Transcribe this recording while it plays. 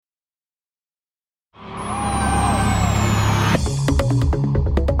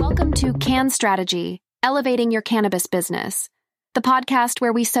Can Strategy, Elevating Your Cannabis Business, the podcast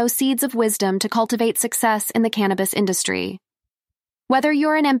where we sow seeds of wisdom to cultivate success in the cannabis industry. Whether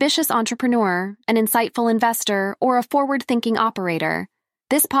you're an ambitious entrepreneur, an insightful investor, or a forward-thinking operator,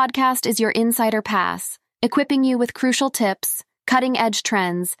 this podcast is your insider pass, equipping you with crucial tips, cutting-edge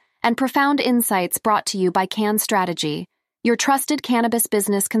trends, and profound insights brought to you by Can Strategy, your trusted cannabis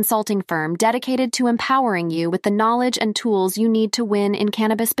business consulting firm dedicated to empowering you with the knowledge and tools you need to win in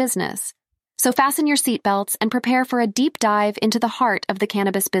cannabis business. So fasten your seatbelts and prepare for a deep dive into the heart of the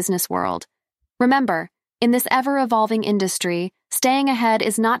cannabis business world. Remember, in this ever-evolving industry, staying ahead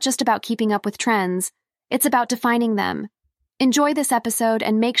is not just about keeping up with trends, it's about defining them. Enjoy this episode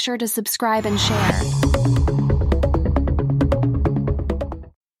and make sure to subscribe and share.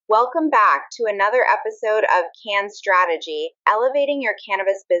 Welcome back to another episode of Can Strategy, Elevating Your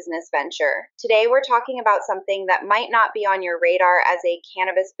Cannabis Business Venture. Today we're talking about something that might not be on your radar as a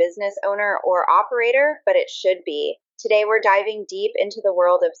cannabis business owner or operator, but it should be. Today we're diving deep into the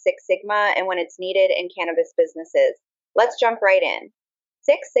world of Six Sigma and when it's needed in cannabis businesses. Let's jump right in.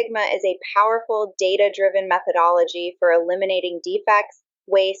 Six Sigma is a powerful data-driven methodology for eliminating defects,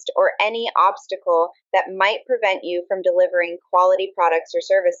 waste, or any obstacle that might prevent you from delivering quality products or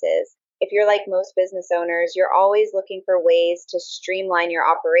services. If you're like most business owners, you're always looking for ways to streamline your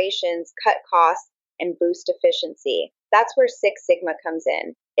operations, cut costs, and boost efficiency. That's where Six Sigma comes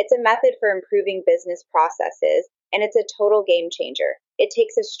in. It's a method for improving business processes, and it's a total game changer. It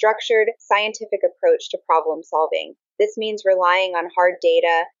takes a structured, scientific approach to problem solving. This means relying on hard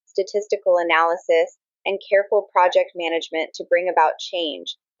data, statistical analysis, and careful project management to bring about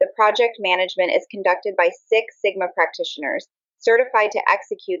change. The project management is conducted by Six Sigma practitioners, certified to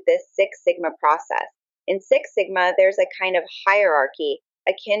execute this Six Sigma process. In Six Sigma, there's a kind of hierarchy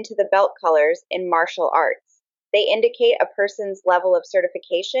akin to the belt colors in martial arts. They indicate a person's level of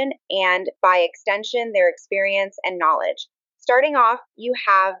certification and, by extension, their experience and knowledge. Starting off, you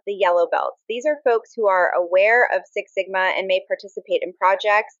have the yellow belts. These are folks who are aware of Six Sigma and may participate in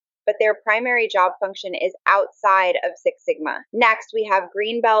projects, but their primary job function is outside of Six Sigma. Next, we have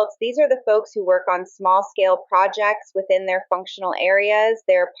green belts. These are the folks who work on small-scale projects within their functional areas.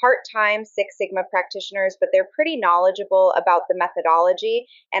 They're part-time Six Sigma practitioners, but they're pretty knowledgeable about the methodology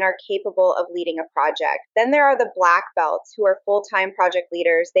and are capable of leading a project. Then there are the black belts, who are full-time project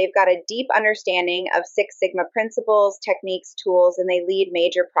leaders. They've got a deep understanding of Six Sigma principles, techniques, tools, and they lead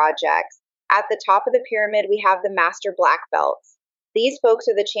major projects. At the top of the pyramid, we have the master black belts. These folks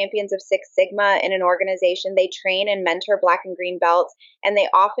are the champions of Six Sigma in an organization. They train and mentor black and green belts, and they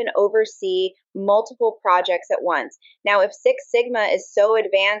often oversee multiple projects at once. Now, if Six Sigma is so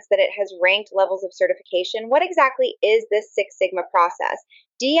advanced that it has ranked levels of certification, what exactly is this Six Sigma process?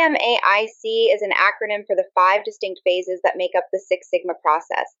 DMAIC is an acronym for the 5 distinct phases that make up the Six Sigma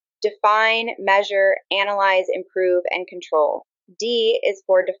process: define, measure, analyze, improve, and control. D is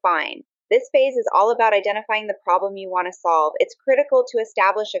for define. This phase is all about identifying the problem you want to solve. It's critical to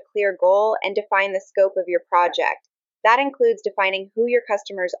establish a clear goal and define the scope of your project. That includes defining who your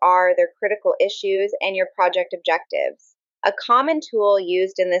customers are, their critical issues, and your project objectives. A common tool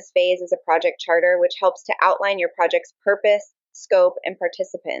used in this phase is a project charter, which helps to outline your project's purpose, scope, and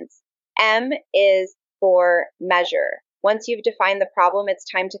participants. M is for measure. Once you've defined the problem, it's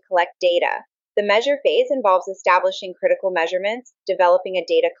time to collect data. The measure phase involves establishing critical measurements, developing a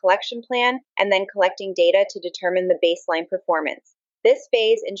data collection plan, and then collecting data to determine the baseline performance. This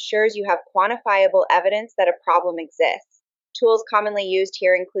phase ensures you have quantifiable evidence that a problem exists. Tools commonly used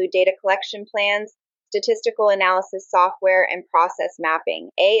here include data collection plans, statistical analysis software, and process mapping.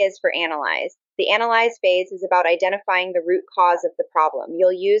 A is for analyze. The analyze phase is about identifying the root cause of the problem.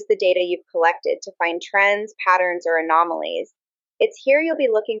 You'll use the data you've collected to find trends, patterns, or anomalies. It's here you'll be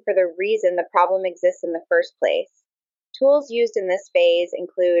looking for the reason the problem exists in the first place. Tools used in this phase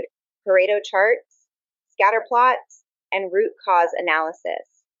include Pareto charts, scatter plots, and root cause analysis.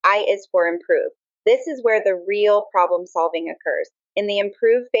 I is for improve. This is where the real problem solving occurs. In the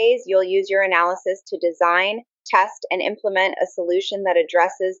improve phase, you'll use your analysis to design, test, and implement a solution that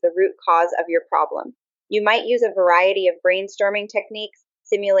addresses the root cause of your problem. You might use a variety of brainstorming techniques,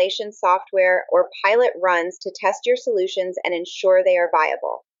 simulation software, or pilot runs to test your solutions and ensure they are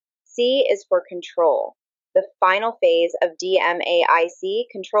viable. C is for control. The final phase of DMAIC,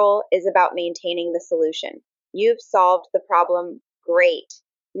 control, is about maintaining the solution. You've solved the problem. Great.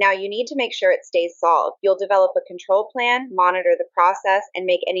 Now you need to make sure it stays solved. You'll develop a control plan, monitor the process, and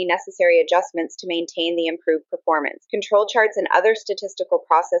make any necessary adjustments to maintain the improved performance. Control charts and other statistical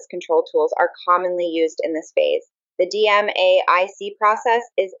process control tools are commonly used in this phase. The DMAIC process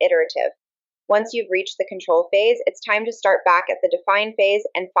is iterative. Once you've reached the control phase, it's time to start back at the define phase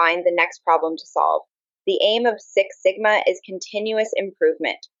and find the next problem to solve. The aim of Six Sigma is continuous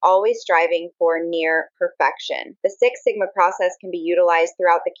improvement, always striving for near perfection. The Six Sigma process can be utilized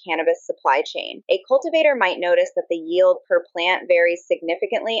throughout the cannabis supply chain. A cultivator might notice that the yield per plant varies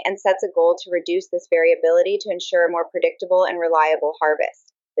significantly and sets a goal to reduce this variability to ensure a more predictable and reliable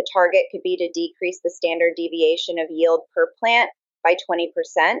harvest. The target could be to decrease the standard deviation of yield per plant by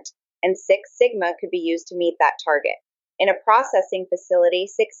 20%, and Six Sigma could be used to meet that target. In a processing facility,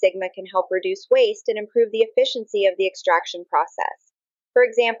 Six Sigma can help reduce waste and improve the efficiency of the extraction process. For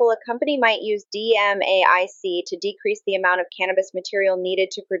example, a company might use DMAIC to decrease the amount of cannabis material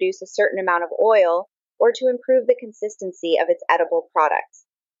needed to produce a certain amount of oil or to improve the consistency of its edible products.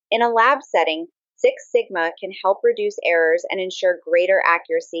 In a lab setting, Six Sigma can help reduce errors and ensure greater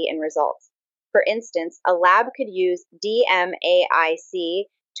accuracy in results. For instance, a lab could use DMAIC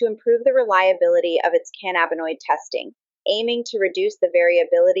to improve the reliability of its cannabinoid testing, aiming to reduce the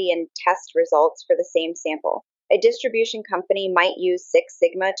variability in test results for the same sample. A distribution company might use Six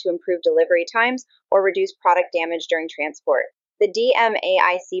Sigma to improve delivery times or reduce product damage during transport. The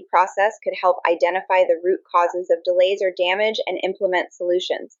DMAIC process could help identify the root causes of delays or damage and implement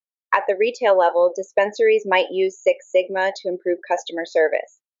solutions. At the retail level, dispensaries might use Six Sigma to improve customer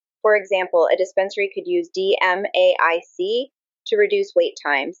service. For example, a dispensary could use DMAIC to reduce wait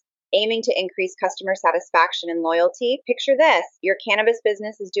times, aiming to increase customer satisfaction and loyalty. Picture this: your cannabis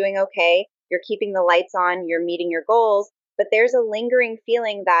business is doing okay, you're keeping the lights on, you're meeting your goals, but there's a lingering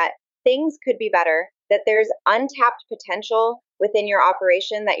feeling that things could be better, that there's untapped potential within your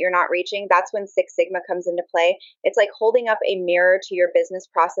operation that you're not reaching. That's when Six Sigma comes into play. It's like holding up a mirror to your business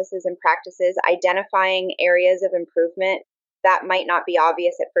processes and practices, identifying areas of improvement that might not be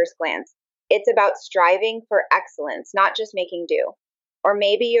obvious at first glance. It's about striving for excellence, not just making do. Or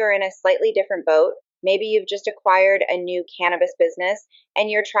maybe you're in a slightly different boat. Maybe you've just acquired a new cannabis business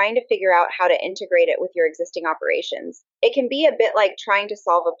and you're trying to figure out how to integrate it with your existing operations. It can be a bit like trying to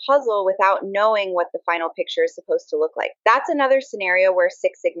solve a puzzle without knowing what the final picture is supposed to look like. That's another scenario where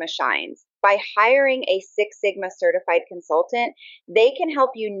Six Sigma shines. By hiring a Six Sigma certified consultant, they can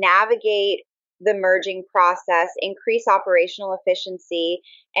help you navigate the merging process, increase operational efficiency,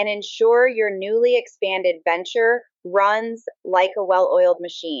 and ensure your newly expanded venture runs like a well-oiled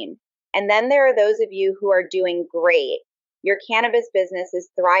machine. And then there are those of you who are doing great. Your cannabis business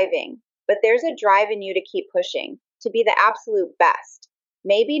is thriving, but there's a drive in you to keep pushing, to be the absolute best.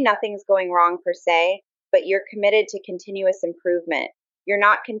 Maybe nothing's going wrong per se, but you're committed to continuous improvement. You're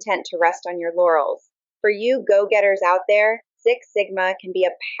not content to rest on your laurels. For you go-getters out there, Six Sigma can be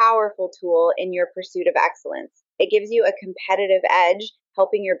a powerful tool in your pursuit of excellence. It gives you a competitive edge,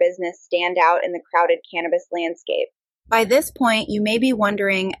 helping your business stand out in the crowded cannabis landscape. By this point, you may be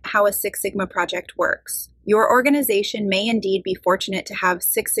wondering how a Six Sigma project works. Your organization may indeed be fortunate to have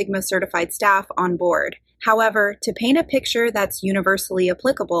Six Sigma certified staff on board. However, to paint a picture that's universally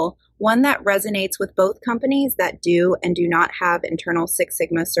applicable, one that resonates with both companies that do and do not have internal Six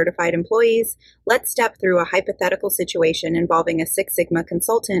Sigma certified employees, let's step through a hypothetical situation involving a Six Sigma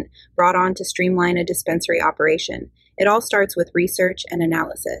consultant brought on to streamline a dispensary operation. It all starts with research and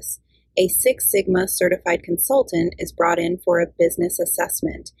analysis. A Six Sigma certified consultant is brought in for a business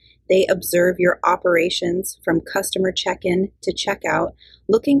assessment. They observe your operations from customer check-in to checkout,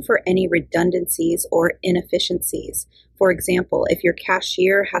 looking for any redundancies or inefficiencies. For example, if your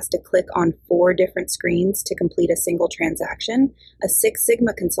cashier has to click on 4 different screens to complete a single transaction, a Six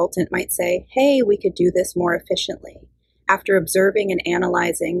Sigma consultant might say, "Hey, we could do this more efficiently." After observing and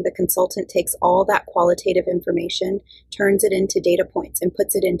analyzing, the consultant takes all that qualitative information, turns it into data points, and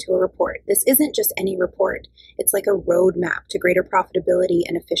puts it into a report. This isn't just any report. It's like a roadmap to greater profitability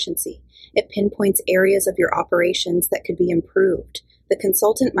and efficiency. It pinpoints areas of your operations that could be improved. The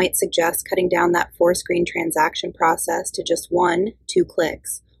consultant might suggest cutting down that 4-screen transaction process to just 1-2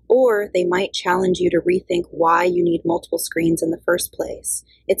 clicks. Or they might challenge you to rethink why you need multiple screens in the first place.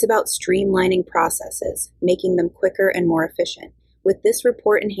 It's about streamlining processes, making them quicker and more efficient. With this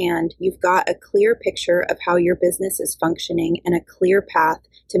report in hand, you've got a clear picture of how your business is functioning and a clear path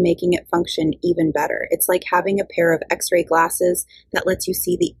to making it function even better. It's like having a pair of X-ray glasses that lets you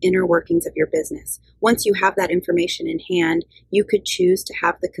see the inner workings of your business. Once you have that information in hand, you could choose to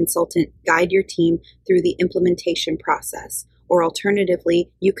have the consultant guide your team through the implementation process. Or alternatively,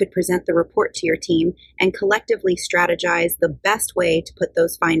 you could present the report to your team and collectively strategize the best way to put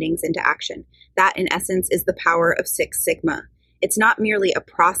those findings into action. That, in essence, is the power of Six Sigma. It's not merely a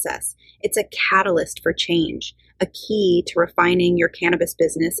process, it's a catalyst for change, a key to refining your cannabis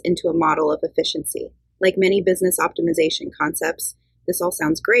business into a model of efficiency. Like many business optimization concepts, this all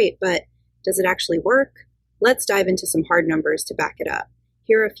sounds great, but Does it actually work? Let's dive into some hard numbers to back it up.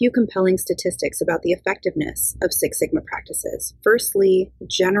 Here are a few compelling statistics about the effectiveness of Six Sigma practices. Firstly,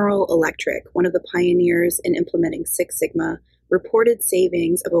 General Electric, one of the pioneers in implementing Six Sigma, reported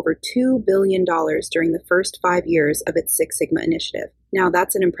savings of over $2 billion during the first 5 years of its Six Sigma initiative. Now,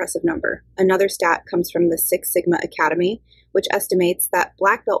 that's an impressive number. Another stat comes from the Six Sigma Academy, which estimates that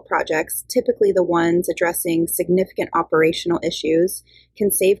black belt projects, typically the ones addressing significant operational issues,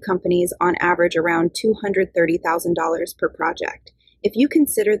 can save companies on average around $230,000 per project. If you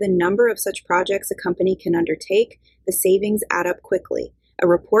consider the number of such projects a company can undertake, the savings add up quickly. A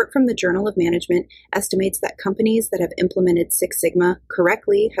report from the Journal of Management estimates that companies that have implemented Six Sigma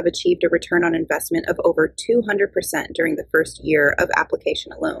correctly have achieved a return on investment of over 200% during the first year of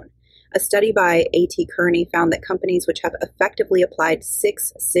application alone. A study by A.T. Kearney found that companies which have effectively applied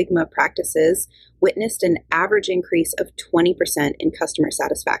Six Sigma practices witnessed an average increase of 20% in customer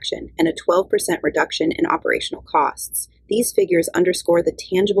satisfaction and a 12% reduction in operational costs. These figures underscore the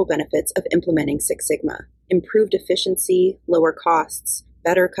tangible benefits of implementing Six Sigma: improved efficiency, lower costs,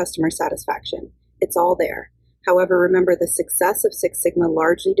 better customer satisfaction. It's all there. However, remember, the success of Six Sigma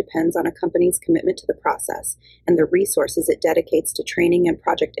largely depends on a company's commitment to the process and the resources it dedicates to training and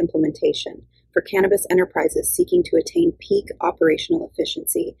project implementation. For cannabis enterprises seeking to attain peak operational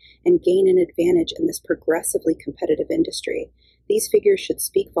efficiency and gain an advantage in this progressively competitive industry, these figures should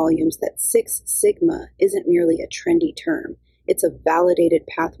speak volumes that Six Sigma isn't merely a trendy term. It's a validated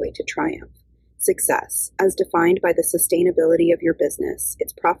pathway to triumph. Success, as defined by the sustainability of your business,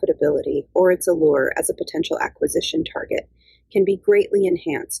 its profitability, or its allure as a potential acquisition target, can be greatly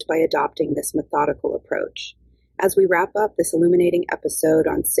enhanced by adopting this methodical approach. As we wrap up this illuminating episode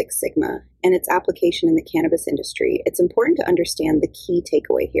on Six Sigma and its application in the cannabis industry, it's important to understand the key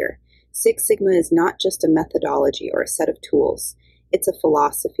takeaway here. Six Sigma is not just a methodology or a set of tools. It's a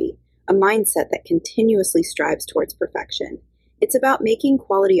philosophy, a mindset that continuously strives towards perfection. It's about making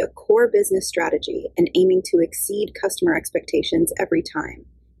quality a core business strategy and aiming to exceed customer expectations every time.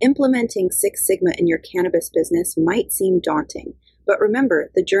 Implementing Six Sigma in your cannabis business might seem daunting, but remember,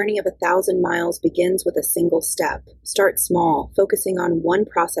 the journey of 1,000 miles begins with a single step. Start small, focusing on one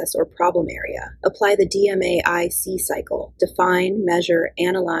process or problem area. Apply the DMAIC cycle. Define, measure,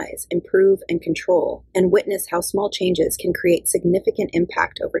 analyze, improve, and control, and witness how small changes can create significant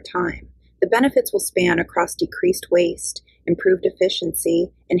impact over time. The benefits will span across decreased waste, improved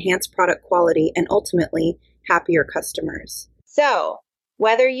efficiency, enhanced product quality, and ultimately, happier customers. So,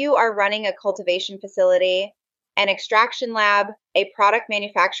 whether you are running a cultivation facility, an extraction lab, a product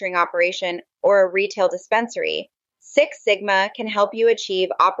manufacturing operation, or a retail dispensary, Six Sigma can help you achieve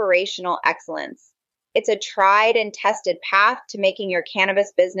operational excellence. It's a tried and tested path to making your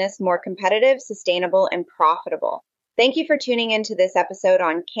cannabis business more competitive, sustainable, and profitable. Thank you for tuning into this episode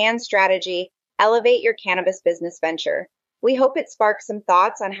on Can Strategy, Elevate Your Cannabis Business Venture. We hope it sparks some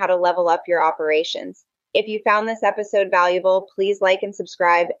thoughts on how to level up your operations. If you found this episode valuable, please like and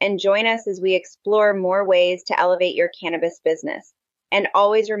subscribe and join us as we explore more ways to elevate your cannabis business. And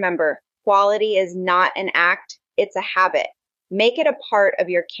always remember, quality is not an act, it's a habit. Make it a part of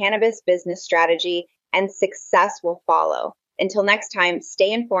your cannabis business strategy and success will follow. Until next time,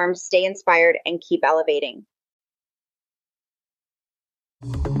 stay informed, stay inspired, and keep elevating.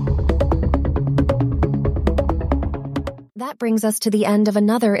 That brings us to the end of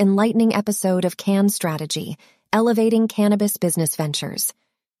another enlightening episode of Can Strategy, Elevating Cannabis Business Ventures.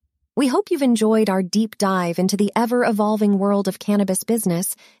 We hope you've enjoyed our deep dive into the ever-evolving world of cannabis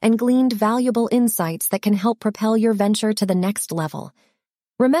business and gleaned valuable insights that can help propel your venture to the next level.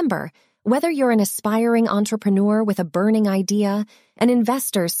 Remember, whether you're an aspiring entrepreneur with a burning idea, an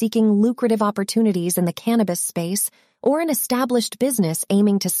investor seeking lucrative opportunities in the cannabis space, or an established business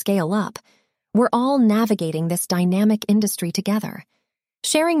aiming to scale up, we're all navigating this dynamic industry together.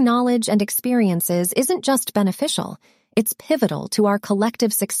 Sharing knowledge and experiences isn't just beneficial, it's pivotal to our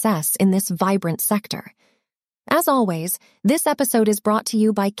collective success in this vibrant sector. As always, this episode is brought to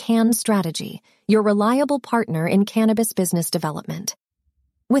you by Can Strategy, your reliable partner in cannabis business development.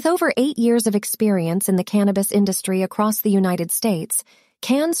 With over 8 years of experience in the cannabis industry across the United States,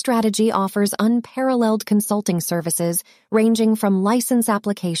 Can Strategy offers unparalleled consulting services ranging from license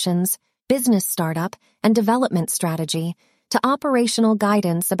applications, business startup, and development strategy, to operational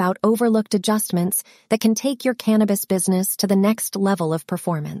guidance about overlooked adjustments that can take your cannabis business to the next level of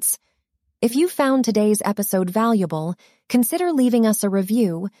performance. If you found today's episode valuable, consider leaving us a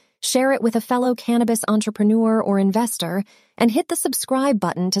review, share it with a fellow cannabis entrepreneur or investor, and hit the subscribe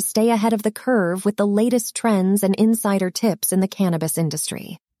button to stay ahead of the curve with the latest trends and insider tips in the cannabis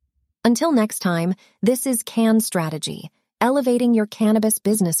industry. Until next time, this is Can Strategy, Elevating Your Cannabis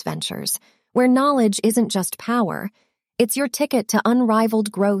Business Ventures, where knowledge isn't just power, it's your ticket to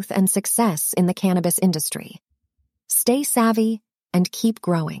unrivaled growth and success in the cannabis industry. Stay savvy and keep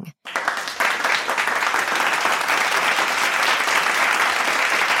growing.